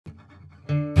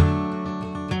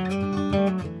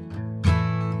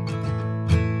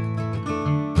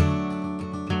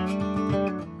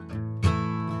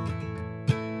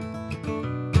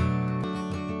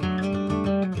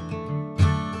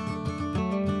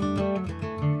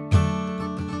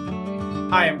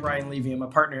Hi, I'm Brian Levy. I'm a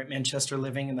partner at Manchester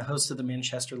Living and the host of the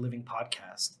Manchester Living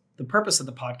podcast. The purpose of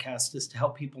the podcast is to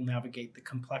help people navigate the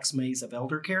complex maze of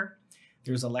elder care.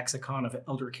 There's a lexicon of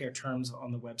elder care terms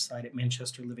on the website at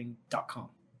manchesterliving.com.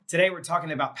 Today we're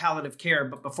talking about palliative care,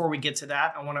 but before we get to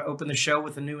that, I want to open the show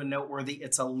with a new and noteworthy.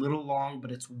 It's a little long,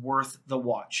 but it's worth the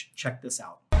watch. Check this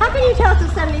out. How can you tell it's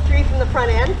a 73 from the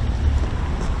front end?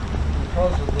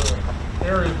 Because of the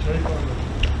area tape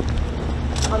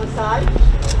On the side?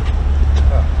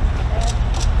 Yeah.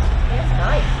 That's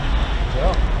nice.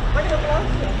 Yeah. What do it belong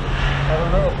to? I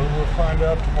don't know, but we'll find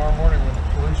out tomorrow morning when the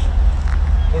police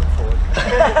look for it.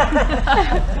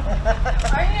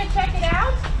 Are you going to check it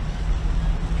out?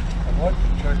 I'd like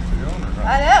to check the owner. I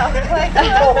know.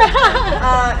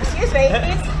 Excuse me.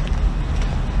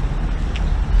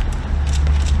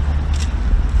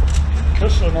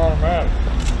 This is an automatic.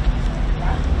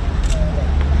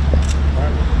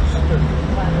 Mine is a stick.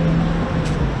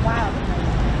 Wow.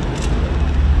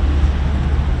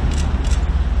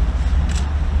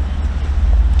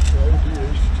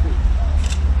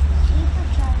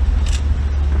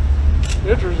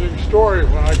 Interesting story.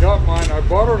 When I got mine, I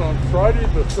bought it on Friday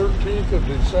the 13th of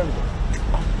December.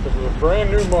 It was a brand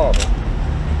new model.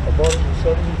 I bought it in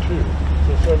 72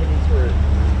 to 73.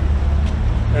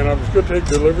 And I was going to take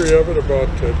delivery of it about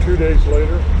 2 days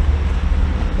later.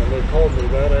 And they called me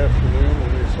that afternoon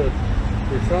and they said,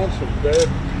 we found some bad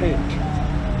paint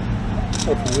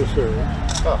up in this area.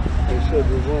 They said,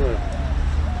 we want to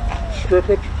strip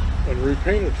it and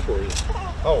repaint it for you.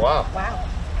 Oh, wow. Wow.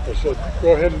 I said,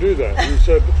 go ahead and do that. He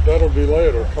said, that'll be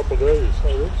late or a couple of days. I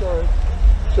said, it's all right.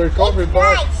 So he called me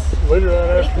back later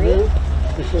that afternoon.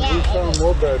 He said, we found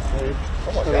more bad paint.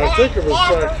 And I think it was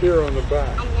back here on the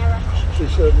back. He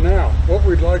said, now, what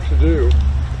we'd like to do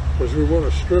is we want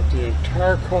to strip the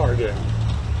entire car down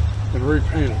and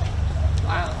repaint it.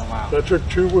 Wow. That took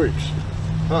 2 weeks.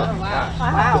 Huh. Oh,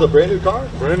 wow. It was a brand new car?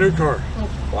 Brand new car.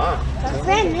 Wow. That's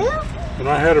brand new? And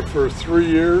I had it for 3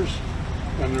 years,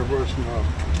 and there was no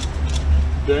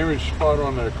damage spot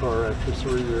on that car after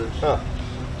 3 years. Huh.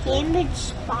 Damage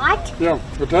spot? Yeah,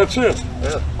 but that's it.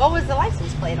 Yeah. What was the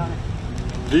license plate on it?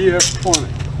 DF20.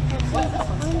 What is this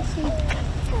one?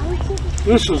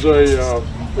 This is a,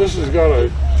 this has got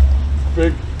a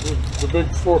big, the big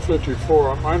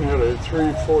 454. Mine had a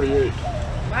 348.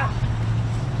 Wow.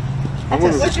 I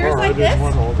wanted Was the yours car. like I didn't this?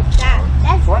 want all the.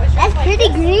 That's pretty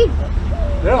green.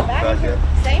 Yeah, Back here.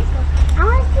 Same? I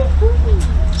want to see movies.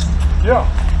 yeah,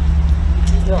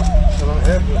 yeah. And I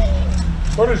have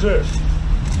this. What is this?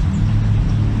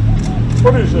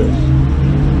 What is this?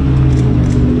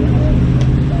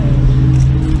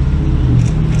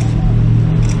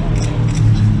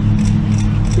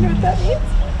 You know what that means?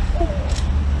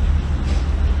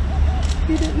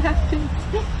 You didn't have to.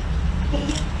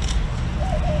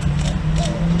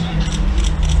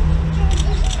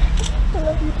 I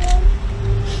love you, Dad.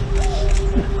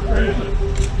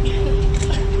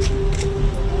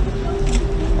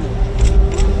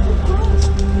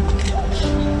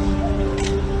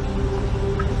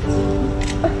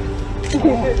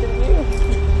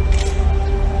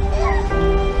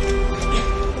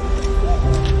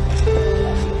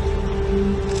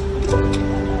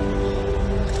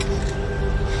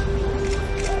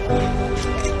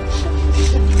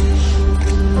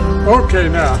 Okay,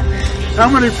 now, how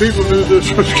many people knew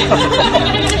this was coming?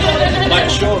 Like a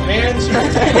show of hands?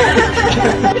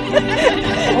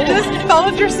 Just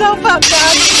followed yourself up,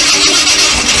 Dad.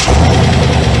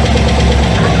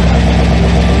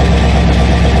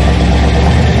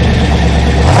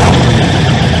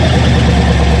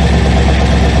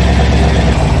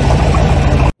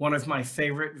 One of my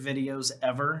favorite videos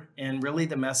ever, and really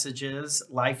the message is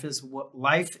life is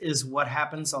what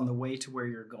happens on the way to where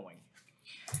you're going.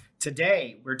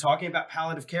 Today, we're talking about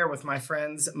palliative care with my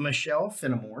friends Michelle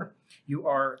Finnemore. You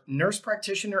are nurse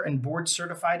practitioner and board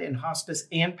certified in hospice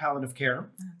and palliative care.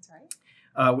 That's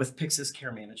right. With Pyxis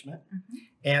Care Management.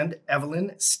 And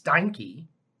Evelyn Steinke,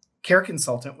 care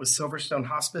consultant with Silverstone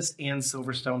Hospice and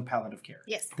Silverstone Palliative Care.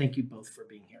 Yes. Thank you both for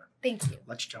being here. Thank you.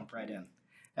 Let's jump right in.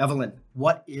 Evelyn,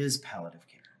 what is palliative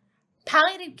care?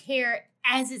 Palliative care,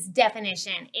 as its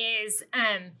definition, is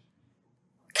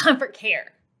comfort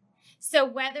care. So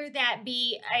whether that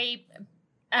be a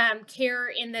care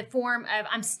in the form of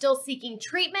I'm still seeking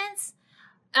treatments,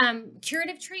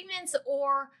 curative treatments,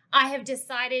 or I have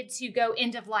decided to go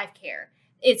end of life care,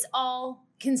 it's all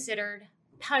considered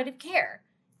palliative care.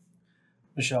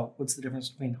 Michelle, what's the difference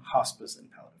between hospice and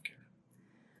palliative care?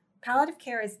 Palliative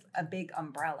care is a big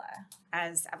umbrella.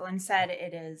 As Evelyn said,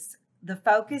 the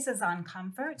focus is on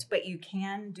comfort, but you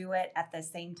can do it at the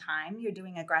same time you're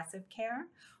doing aggressive care.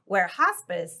 Where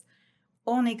hospice,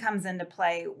 only comes into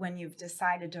play when you've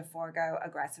decided to forego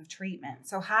aggressive treatment.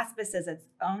 So hospice is its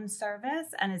own service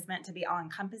and is meant to be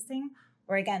all-encompassing,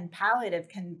 where again, palliative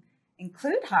can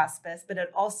include hospice, but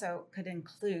it also could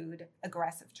include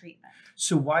aggressive treatment.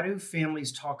 So why do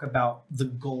families talk about the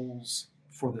goals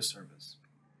for the service?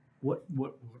 What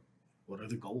are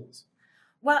the goals?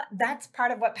 Well, that's part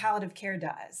of what palliative care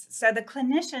does. So the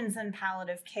clinicians in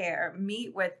palliative care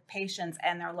meet with patients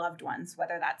and their loved ones,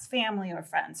 whether that's family or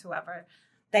friends, whoever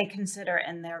they consider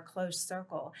in their close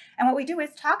circle. And what we do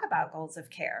is talk about goals of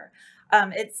care.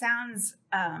 It sounds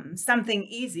something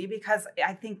easy because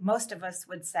I think most of us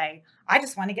would say, I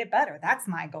just want to get better. That's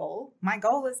my goal. My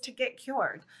goal is to get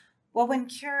cured. Well, when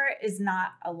cure is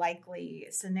not a likely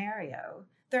scenario,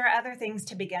 there are other things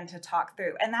to begin to talk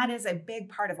through. And that is a big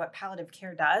part of what palliative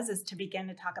care does, is to begin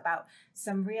to talk about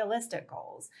some realistic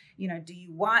goals. You know, do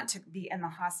you want to be in the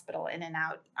hospital in and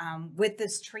out with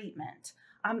this treatment?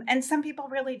 And some people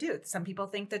really do. Some people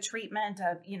think the treatment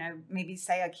of, maybe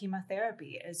say a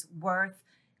chemotherapy is worth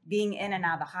being in and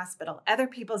out of the hospital. Other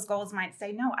people's goals might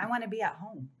say, no, I want to be at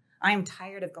home. I'm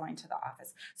tired of going to the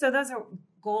office. So those are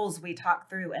goals we talk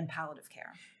through in palliative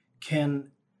care.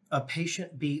 Can a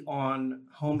patient be on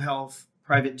home health,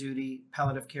 private duty,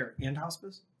 palliative care, and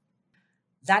hospice?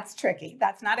 That's tricky.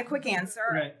 That's not a quick answer.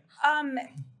 Right.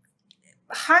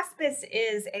 Hospice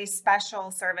is a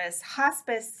special service.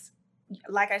 Hospice,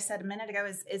 like I said a minute ago,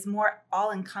 is more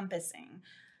all-encompassing.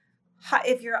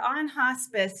 If you're on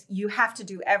hospice, you have to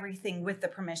do everything with the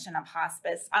permission of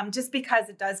hospice, just because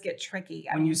it does get tricky.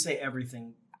 When you say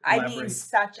everything, I mean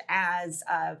such as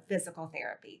physical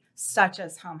therapy, such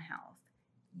as home health.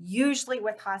 Usually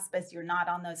with hospice, you're not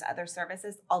on those other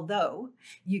services, although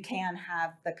you can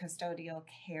have the custodial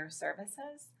care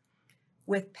services.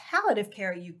 With palliative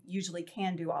care, you usually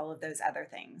can do all of those other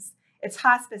things. It's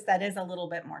hospice that is a little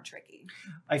bit more tricky.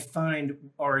 I find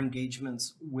our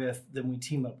engagements then we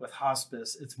team up with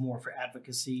hospice, it's more for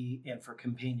advocacy and for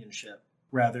companionship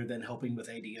rather than helping with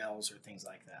ADLs or things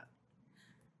like that.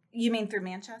 You mean through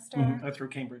Manchester? Mm-hmm. Or through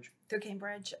Cambridge. Through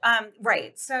Cambridge.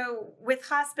 Right. So with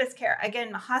hospice care,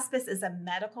 again, hospice is a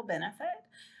medical benefit.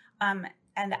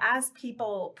 And as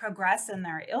people progress in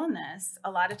their illness,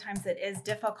 a lot of times it is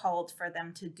difficult for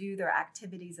them to do their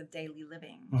activities of daily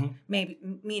living, maybe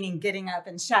meaning getting up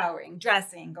and showering,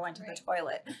 dressing, going to the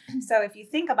toilet. So if you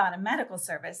think about a medical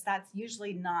service, that's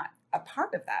usually not a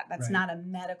part of that. That's not a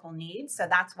medical need. So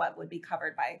that's what would be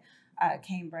covered by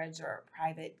Cambridge or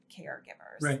private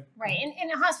caregivers. Right. Right. And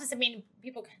in a hospice, I mean,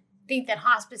 people think that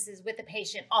hospice is with the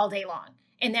patient all day long,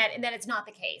 and that it's not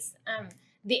the case.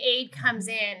 The aide comes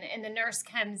in and the nurse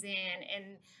comes in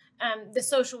and the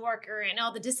social worker and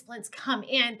all the disciplines come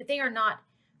in, but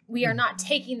we are not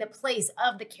taking the place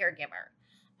of the caregiver.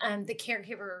 The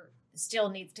caregiver still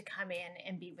needs to come in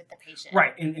and be with the patient.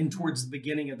 Right. And towards the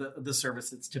beginning of the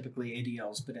service, it's typically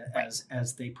ADLs, but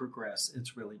as they progress,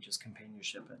 it's really just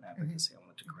companionship and advocacy. I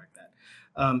wanted to correct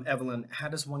that. Evelyn, how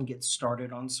does one get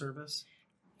started on service?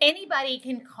 Anybody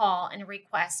can call and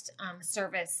request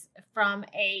service from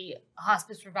a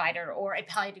hospice provider or a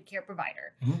palliative care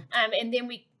provider. And then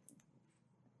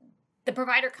the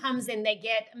provider comes and they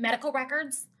get medical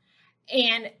records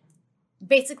and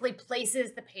basically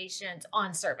places the patient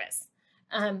on service.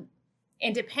 And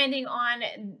depending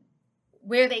on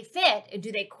where they fit,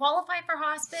 do they qualify for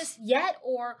hospice yet,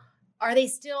 or are they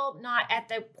still not at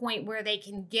the point where they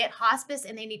can get hospice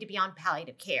and they need to be on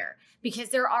palliative care? Because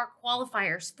there are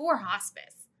qualifiers for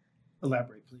hospice.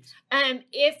 Elaborate, please.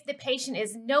 If the patient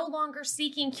is no longer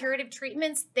seeking curative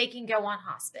treatments, they can go on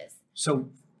hospice. So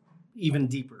even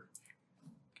deeper.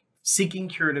 Seeking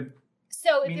curative.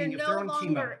 So if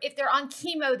they're on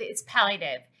chemo, it's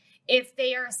palliative. If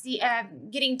they are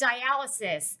getting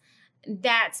dialysis,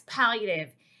 that's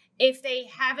palliative. If they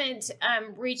haven't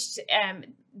reached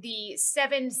the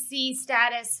 7C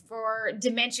status for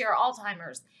dementia or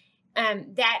Alzheimer's,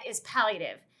 that is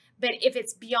palliative. But if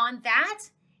it's beyond that,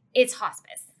 it's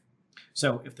hospice.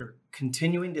 So if they're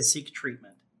continuing to seek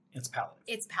treatment, it's palliative.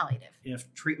 It's palliative.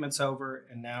 If treatment's over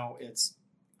and now it's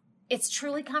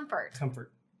truly comfort.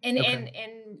 Comfort. And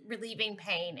relieving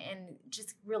pain and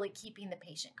just really keeping the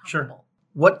patient comfortable. Sure.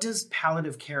 What does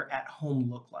palliative care at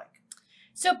home look like?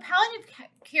 So palliative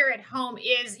care at home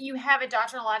is you have a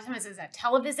doctor, a lot of times it's a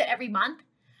televisit every month.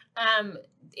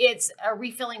 It's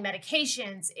refilling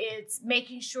medications. It's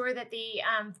making sure that the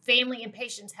family and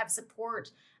patients have support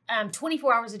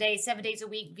 24 hours a day, 7 days a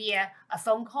week via a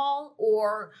phone call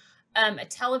or a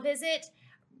televisit,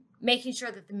 making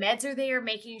sure that the meds are there,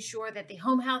 making sure that the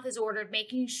home health is ordered,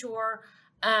 making sure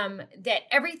that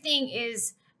everything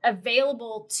is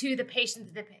available to the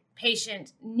patient that the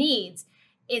patient needs.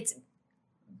 It's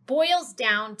boils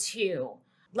down to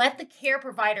let the care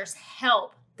providers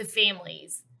help the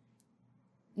families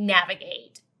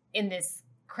navigate in this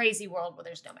crazy world where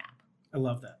there's no map. I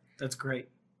love that. That's great.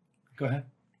 Go ahead.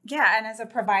 Yeah, and as a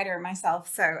provider myself,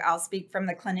 so I'll speak from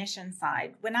the clinician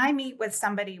side. When I meet with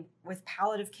somebody with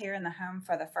palliative care in the home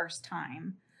for the first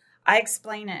time, I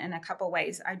explain it in a couple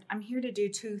ways. I'm here to do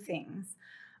two things.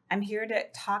 I'm here to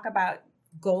talk about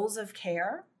goals of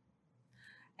care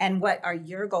and what are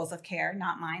your goals of care,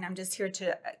 not mine. I'm just here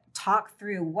to talk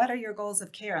through what are your goals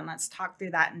of care, and let's talk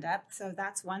through that in depth. So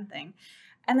that's one thing.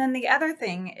 And then the other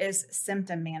thing is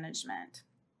symptom management.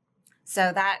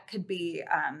 So that could be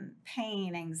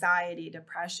pain, anxiety,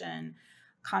 depression,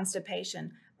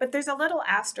 constipation. But there's a little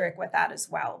asterisk with that as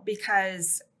well,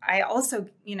 because I also,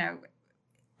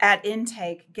 at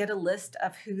intake, get a list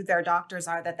of who their doctors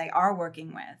are that they are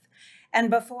working with. And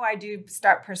before I do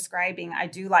start prescribing, I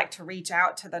do like to reach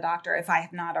out to the doctor if I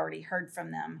have not already heard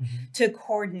from them to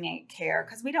coordinate care,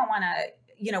 because we don't want to,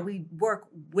 we work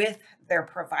with their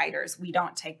providers. We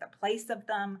don't take the place of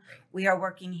them. We are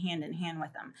working hand in hand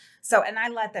with them. So, and I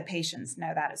let the patients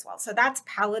know that as well. So that's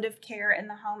palliative care in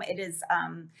the home. It is,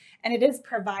 and it is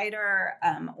provider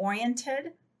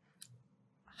oriented.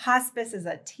 Hospice is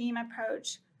a team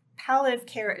approach. Palliative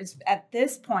care is at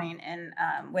this point in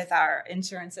with our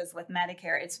insurances with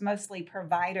Medicare, it's mostly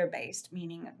provider based,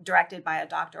 meaning directed by a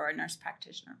doctor or a nurse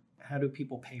practitioner. How do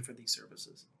people pay for these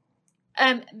services?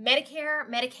 Medicare,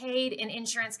 Medicaid, and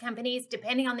insurance companies,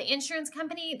 depending on the insurance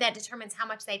company, that determines how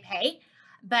much they pay.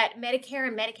 But Medicare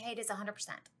and Medicaid is 100%.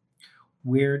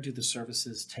 Where do the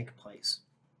services take place?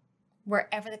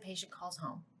 Wherever the patient calls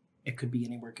home. It could be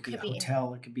anywhere. It could be a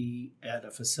hotel. It could be at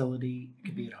a facility. It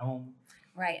could be at home.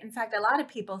 Right. In fact, a lot of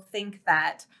people think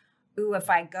that, if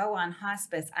I go on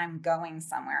hospice, I'm going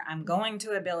somewhere. I'm going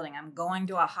to a building. I'm going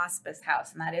to a hospice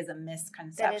house. And that is a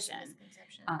misconception. That is a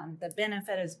misconception. The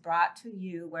benefit is brought to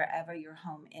you wherever your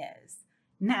home is.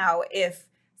 Now, if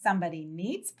somebody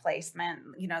needs placement,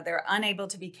 they're unable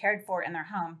to be cared for in their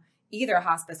home, either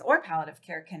hospice or palliative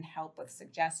care can help with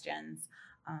suggestions.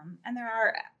 And there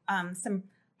are some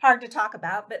hard to talk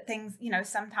about, but things,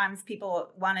 sometimes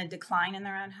people want to decline in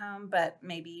their own home, but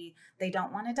maybe they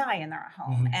don't want to die in their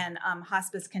home. And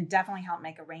hospice can definitely help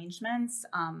make arrangements.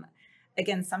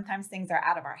 Again, sometimes things are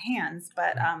out of our hands,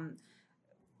 but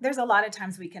there's a lot of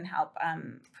times we can help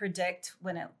predict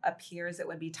when it appears it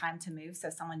would be time to move,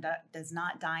 so someone does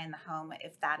not die in the home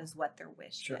if that is what their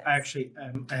wish is. I actually,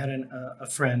 I had a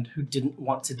friend who didn't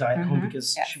want to die at home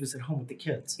because she was at home with the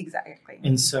kids. Exactly.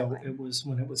 And so it was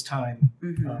when it was time,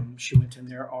 she went in.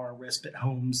 There are respite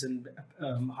homes and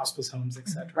hospice homes,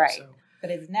 etc. Right. So,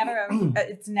 but it's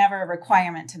never a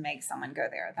requirement to make someone go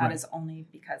there. That is only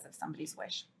because of somebody's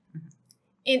wish.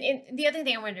 And the other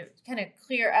thing I wanted to kind of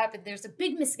clear up, and there's a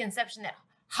big misconception that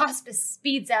hospice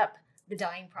speeds up the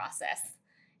dying process.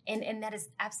 And that is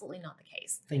absolutely not the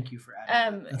case. Thank you for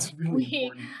adding that. That's really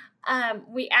important.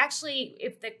 We actually,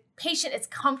 if the patient is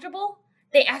comfortable,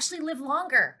 they actually live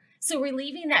longer. So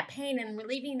relieving that pain and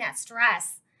relieving that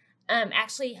stress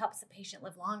actually helps the patient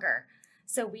live longer.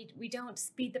 So we don't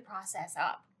speed the process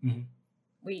up.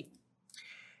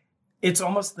 It's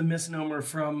almost the misnomer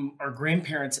from our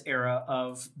grandparents' era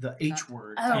of the H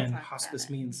word, and hospice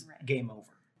means game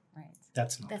over. Right.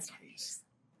 That's not the case.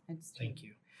 Thank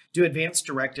you. Do advanced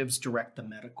directives direct the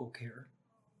medical care?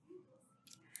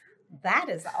 That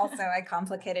is also a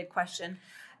complicated question.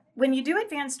 When you do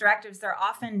advanced directives, they're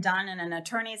often done in an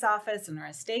attorney's office and or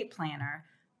a estate planner.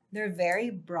 They're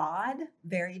very broad,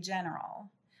 very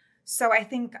general. So I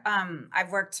think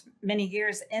I've worked many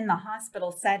years in the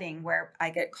hospital setting where I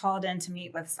get called in to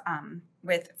meet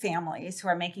with families who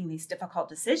are making these difficult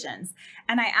decisions.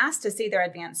 And I ask to see their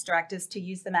advanced directives to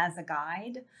use them as a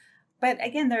guide. But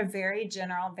again, they're very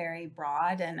general, very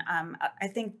broad. And I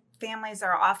think families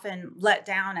are often let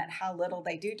down at how little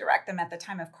they do direct them at the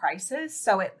time of crisis.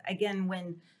 So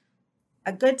when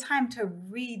a good time to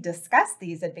rediscuss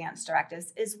these advanced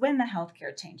directives is when the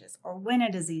healthcare changes or when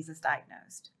a disease is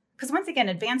diagnosed. Because once again,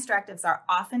 advanced directives are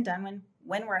often done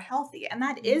when we're healthy, and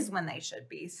that is when they should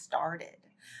be started.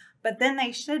 But then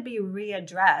they should be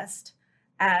readdressed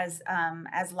as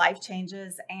life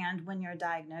changes and when you're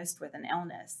diagnosed with an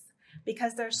illness.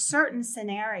 Because there's certain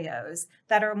scenarios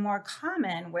that are more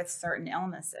common with certain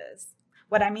illnesses.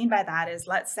 What I mean by that is,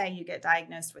 let's say you get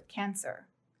diagnosed with cancer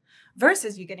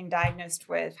versus you getting diagnosed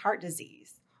with heart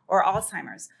disease or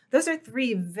Alzheimer's. Those are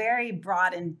three very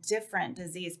broad and different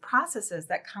disease processes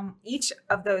that come, each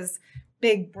of those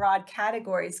big broad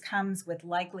categories comes with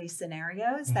likely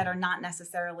scenarios that are not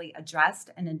necessarily addressed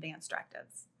in advanced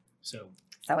directives. So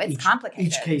So it's complicated.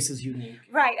 Each case is unique.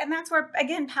 Right. And that's where,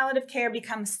 again, palliative care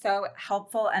becomes so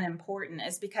helpful and important,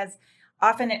 is because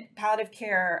often palliative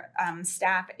care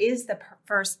staff is the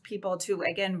first people to,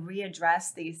 again,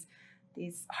 readdress these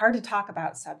hard to talk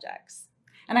about subjects.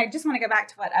 And I just want to go back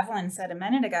to what Evelyn said a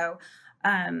minute ago.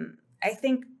 I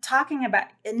think talking about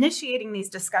initiating these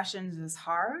discussions is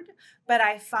hard, but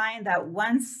I find that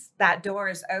once that door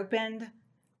is opened,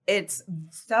 it's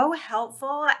so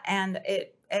helpful and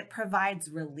it provides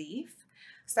relief.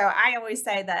 So I always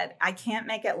say that I can't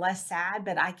make it less sad,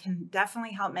 but I can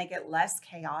definitely help make it less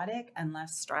chaotic and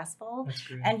less stressful. That's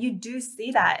great. And you do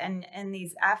see that, and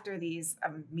after these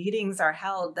meetings are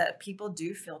held, that people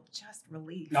do feel just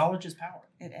relief. Knowledge is power.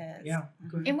 It is. Yeah.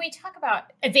 Go ahead. And we talk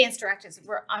about advanced directives.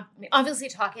 We're obviously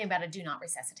talking about a do not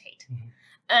resuscitate.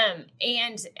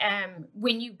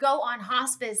 When you go on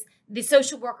hospice, the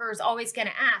social worker is always going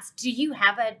to ask, do you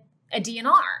have a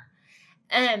DNR?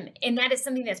 And that is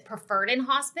something that's preferred in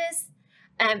hospice.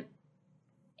 And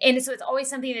so it's always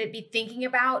something to be thinking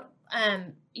about.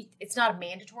 It's not a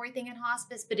mandatory thing in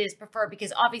hospice, but it is preferred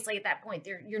because obviously at that point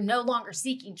you're no longer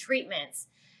seeking treatments.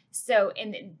 So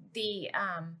in the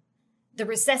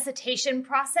resuscitation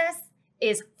process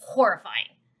is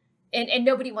horrifying. And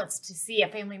nobody wants to see a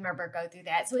family member go through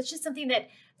that. So it's just something that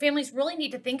families really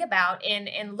need to think about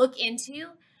and look into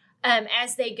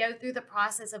as they go through the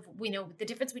process of, the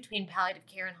difference between palliative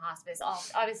care and hospice.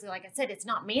 Obviously, like I said, it's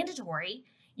not mandatory.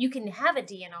 You can have a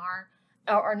DNR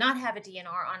or not have a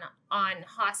DNR on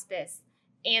hospice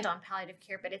and on palliative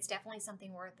care, but it's definitely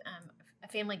something worth a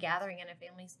family gathering and a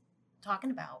family's talking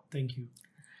about. Thank you.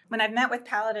 When I've met with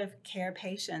palliative care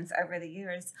patients over the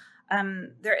years,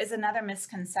 there is another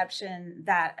misconception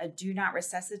that a do not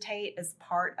resuscitate is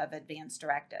part of advanced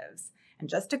directives. And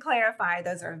just to clarify,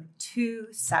 those are two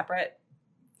separate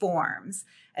forms.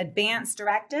 Advanced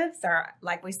directives are,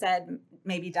 like we said,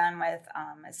 maybe done with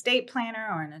a estate planner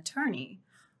or an attorney,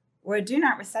 where a do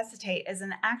not resuscitate is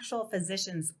an actual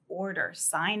physician's order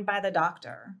signed by the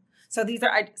doctor. So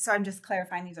I'm just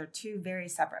clarifying, these are two very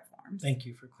separate forms. Thank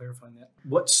you for clarifying that.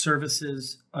 What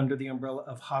services under the umbrella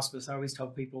of hospice? I always tell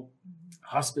people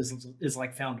hospice is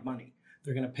like found money.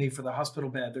 They're going to pay for the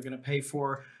hospital bed. They're going to pay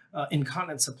for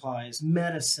incontinence supplies,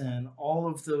 medicine, all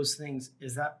of those things.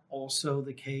 Is that also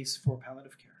the case for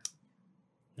palliative care?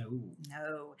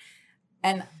 No.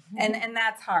 And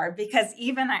that's hard because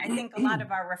even I think a lot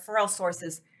of our referral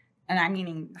sources, and I'm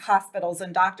meaning hospitals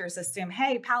and doctors, assume,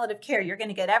 hey, palliative care, you're going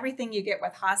to get everything you get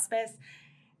with hospice.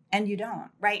 And you don't.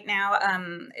 Right now,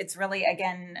 it's really,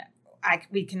 again,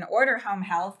 we can order home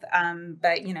health,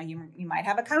 but you might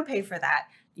have a copay for that.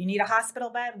 You need a hospital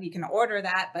bed, we can order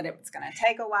that, but it's going to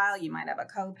take a while. You might have a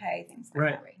copay, things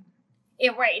like that.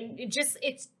 Right. And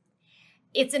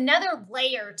it's another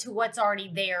layer to what's already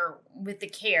there with the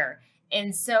care.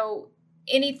 And so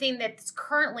anything that's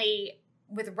currently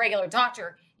with a regular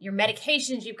doctor, your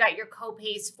medications, you've got your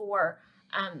copays for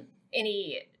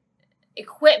any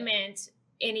equipment,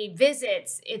 any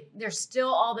visits, there's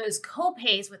still all those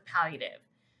copays with palliative.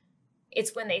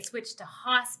 It's when they switch to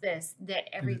hospice that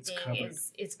everything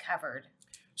is covered.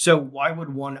 So why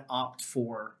would one opt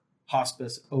for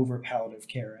hospice over palliative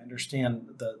care? I understand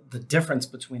the difference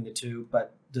between the two,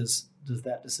 but does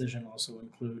that decision also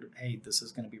include, hey, this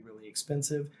is going to be really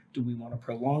expensive? Do we want to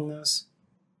prolong this?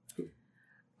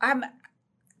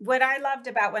 What I loved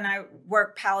about when I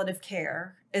work palliative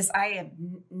care is I have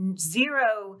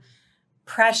zero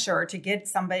pressure to get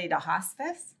somebody to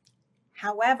hospice.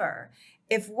 However,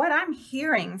 if what I'm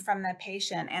hearing from the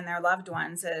patient and their loved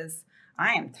ones is,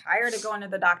 I am tired of going to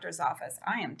the doctor's office,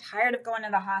 I am tired of going to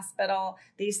the hospital,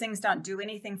 these things don't do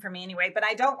anything for me anyway, but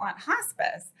I don't want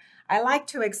hospice, I like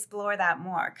to explore that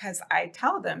more because I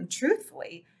tell them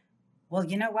truthfully, well,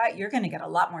 you know what? You're going to get a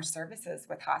lot more services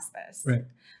with hospice. Right.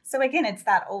 So again, it's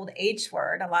that old H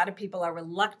word. A lot of people are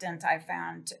reluctant, I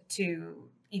found, to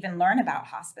even learn about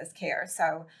hospice care.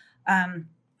 So,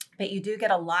 but you do get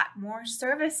a lot more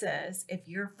services if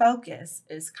your focus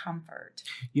is comfort.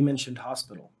 You mentioned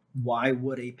hospital. Why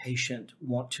would a patient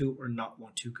want to or not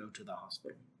want to go to the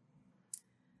hospital?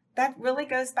 That really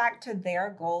goes back to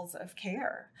their goals of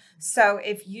care. So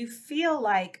if you feel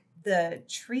like the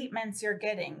treatments you're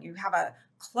getting, you have a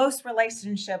close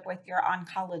relationship with your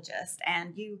oncologist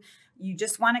and you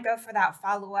just want to go for that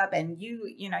follow-up and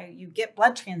you get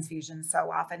blood transfusions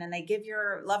so often and they give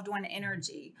your loved one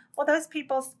energy. Well, those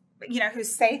people, who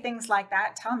say things like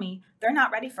that tell me they're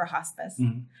not ready for hospice.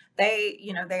 Mm-hmm.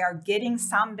 They are getting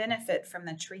some benefit from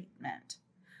the treatment.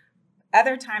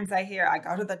 Other times I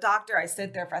go to the doctor, I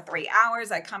sit there for 3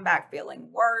 hours, I come back feeling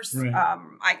worse. Right.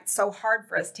 It's so hard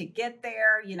for us to get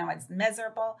there. It's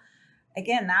miserable.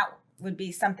 Again, would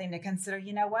be something to consider.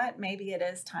 You know what? Maybe it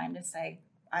is time to say,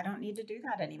 I don't need to do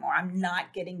that anymore. I'm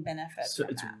not getting benefits So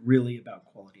from it's that. really about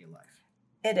quality of life.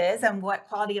 It is, and what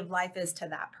quality of life is to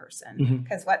that person.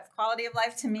 Because what's quality of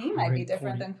life to me might be Great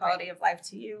different point. than quality of life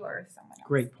to you or someone else.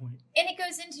 Great point. And it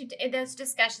goes into those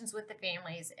discussions with the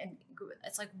families, and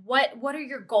it's like, what are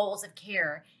your goals of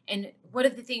care, and what are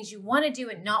the things you want to do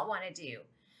and not want to do?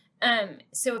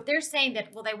 So if they're saying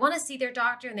that, well, they want to see their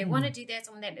doctor and they want to do this,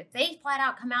 and then if they flat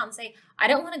out come out and say, I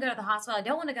don't want to go to the hospital, I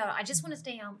don't want to go, I just want to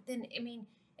stay home, then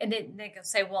and then they go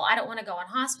say, well, I don't want to go on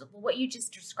hospital. Well, what you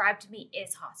just described to me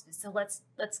is hospice. So let's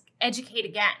educate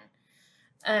again.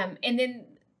 And then,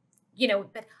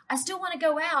 but I still want to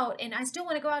go out, and I still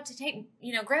want to go out to take,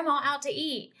 grandma out to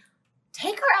eat.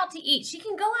 Take her out to eat. She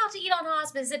can go out to eat on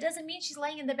hospice. It doesn't mean she's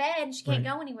laying in the bed and she can't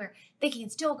go anywhere. They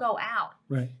can still go out.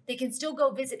 Right. They can still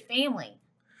go visit family.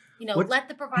 Let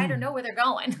the provider know where they're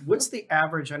going. What's the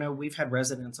average? I know we've had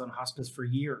residents on hospice for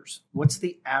years. What's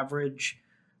the average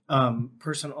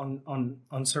person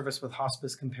on service with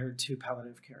hospice compared to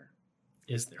palliative care?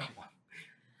 Is there one?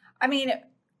 I mean,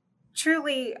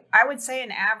 truly, I would say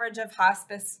an average of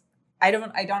hospice, I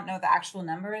don't know the actual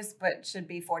numbers, but should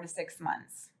be 4 to 6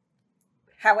 months.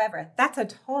 However, that's a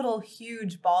total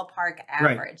huge ballpark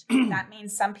average. Right. That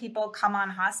means some people come on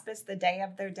hospice the day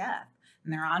of their death,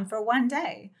 and they're on for one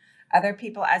day. Other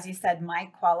people, as you said,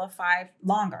 might qualify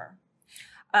longer.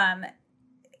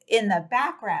 In the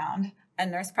background, a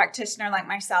nurse practitioner like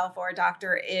myself or a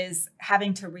doctor is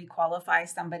having to requalify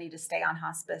somebody to stay on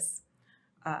hospice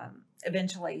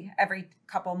eventually every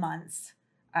couple months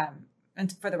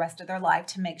and for the rest of their life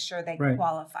to make sure they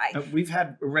qualify. We've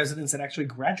had residents that actually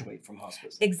graduate from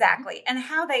hospice. Exactly. And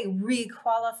how they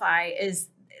requalify is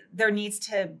there needs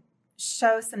to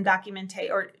show some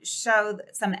documentation or show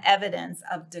some evidence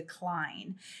of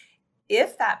decline.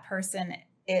 If that person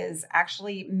is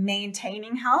actually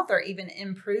maintaining health or even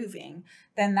improving,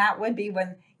 then that would be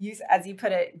when you, as you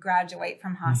put it, graduate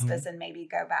from hospice and maybe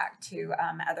go back to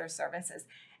other services.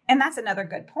 And that's another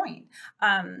good point.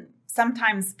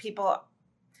 Sometimes people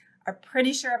are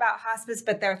pretty sure about hospice,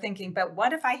 but they're thinking, but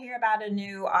what if I hear about a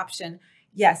new option?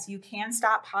 Yes, you can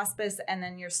stop hospice and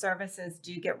then your services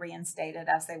do get reinstated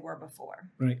as they were before.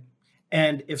 Right.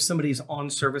 And if somebody's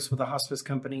on service with a hospice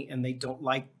company and they don't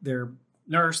like their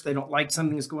nurse, they don't like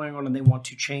something that's going on and they want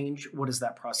to change, what is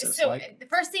that process like? The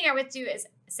first thing I would do is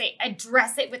say,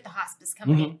 address it with the hospice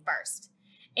company first.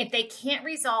 If they can't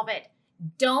resolve it,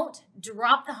 don't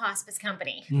drop the hospice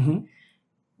company.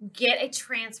 Get a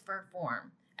transfer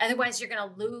form. Otherwise, you're going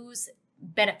to lose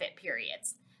benefit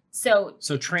periods. So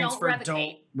transfer,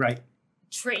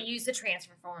 use the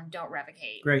transfer form. Don't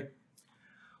revocate. Great.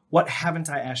 What haven't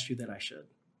I asked you that I should?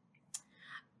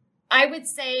 I would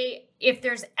say if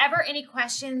there's ever any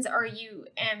questions, or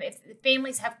if the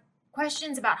families have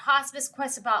questions about hospice,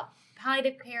 questions about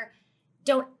palliative care,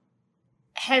 don't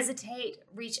hesitate.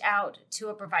 Reach out to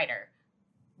a provider.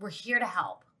 We're here to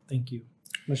help. Thank you.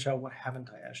 Michelle, what haven't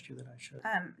I asked you that I should?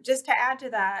 Just to add to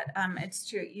that, it's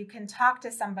true. You can talk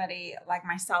to somebody like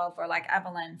myself or like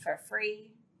Evelyn for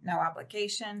free, no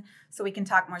obligation. So we can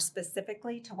talk more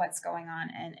specifically to what's going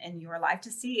on in your life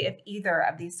to see if either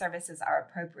of these services are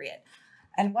appropriate.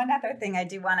 And one other thing I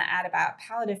do want to add about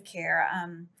palliative care,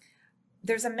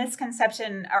 there's a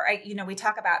misconception, we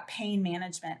talk about pain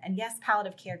management. And yes,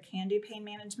 palliative care can do pain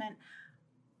management,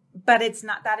 but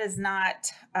that is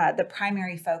not the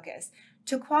primary focus.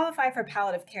 To qualify for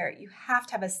palliative care, you have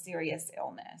to have a serious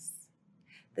illness.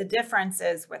 The difference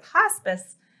is with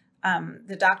hospice,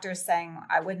 the doctor is saying,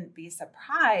 I wouldn't be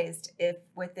surprised if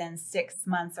within 6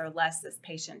 months or less this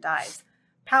patient dies.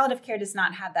 Palliative care does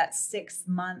not have that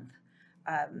 6-month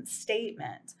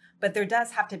statement, but there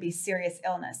does have to be serious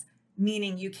illness,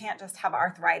 meaning you can't just have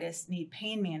arthritis, need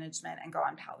pain management, and go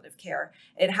on palliative care.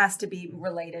 It has to be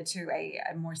related to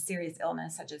a more serious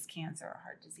illness such as cancer or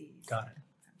heart disease. Got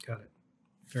it.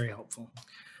 Very helpful.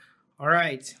 All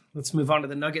right, let's move on to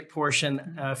the nugget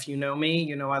portion. If you know me,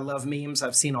 you know I love memes.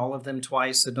 I've seen all of them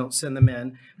twice, so don't send them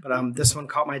in. But this one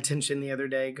caught my attention the other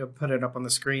day. Go put it up on the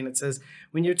screen. It says,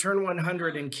 when you turn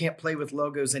 100 and can't play with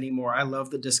logos anymore, I love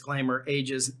the disclaimer,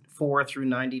 ages 4 through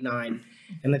 99.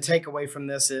 And the takeaway from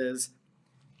this is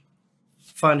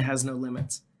fun has no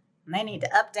limits. They need to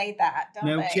update that, don't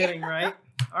they? No kidding, right?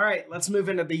 All right, let's move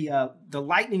into the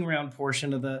lightning round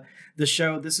portion of the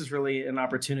show. This is really an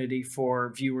opportunity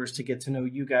for viewers to get to know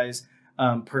you guys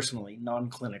personally,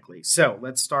 non-clinically. So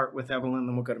let's start with Evelyn,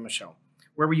 then we'll go to Michelle.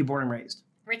 Where were you born and raised?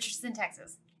 Richardson,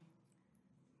 Texas.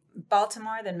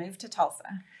 Baltimore, then moved to Tulsa.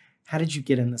 How did you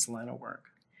get in this line of work?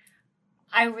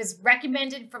 I was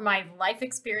recommended for my life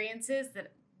experiences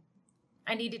that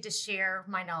I needed to share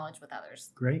my knowledge with others.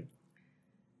 Great.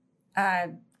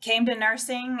 Came to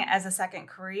nursing as a second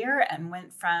career and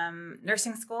went from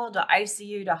nursing school to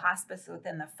ICU to hospice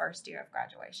within the first year of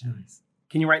graduation. Nice.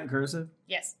 Can you write in cursive?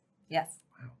 Yes. Yes.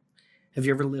 Have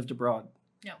you ever lived abroad?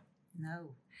 No.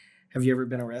 No. Have you ever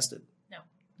been arrested? No.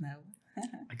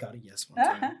 I got a yes one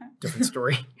time. Different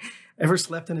story. Ever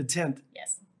slept in a tent?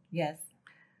 Yes. Yes.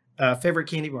 Favorite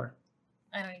candy bar?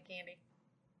 I don't eat candy.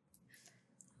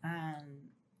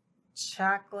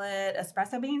 Chocolate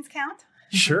espresso beans count?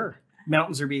 Sure.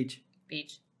 Mountains or beach?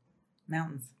 Beach.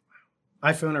 Mountains.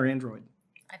 iPhone or Android?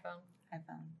 iPhone.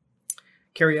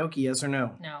 Karaoke, yes or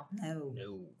no? No. No.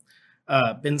 No.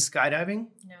 Been skydiving?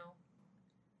 No.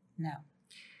 No.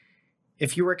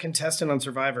 If you were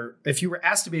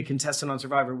asked to be a contestant on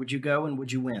Survivor, would you go and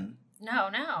would you win?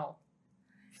 No. I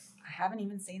haven't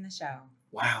even seen the show.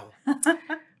 Wow.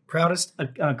 Proudest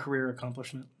career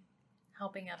accomplishment?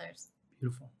 Helping others.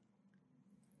 Beautiful.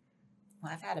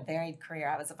 Well, I've had a varied career.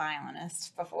 I was a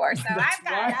violinist before, so That's I've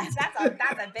got right.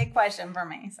 that's a big question for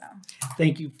me. So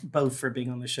Thank you both for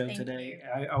being on the show Thank today. you.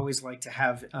 I always like to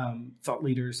have thought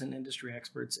leaders and industry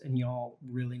experts, and y'all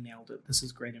really nailed it. This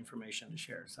is great information to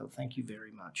share. So thank you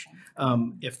very much.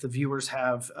 If the viewers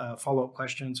have follow-up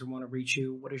questions or want to reach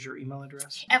you, what is your email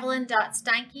address?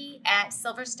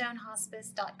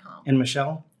 Evelyn.steinke@silverstonehospice.com. And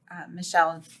Michelle?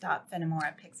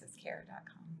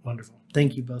 Michelle.Fenimore@pixiscare.com. Wonderful.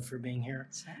 Thank you both for being here.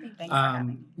 Thanks for having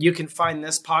me. You can find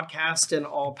this podcast and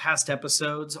all past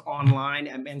episodes online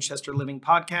at Manchester Living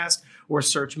Podcast, or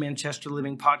search Manchester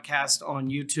Living Podcast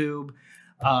on YouTube,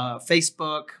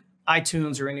 Facebook,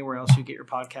 iTunes, or anywhere else you get your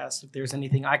podcast. If there's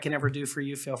anything I can ever do for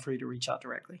you, feel free to reach out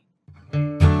directly.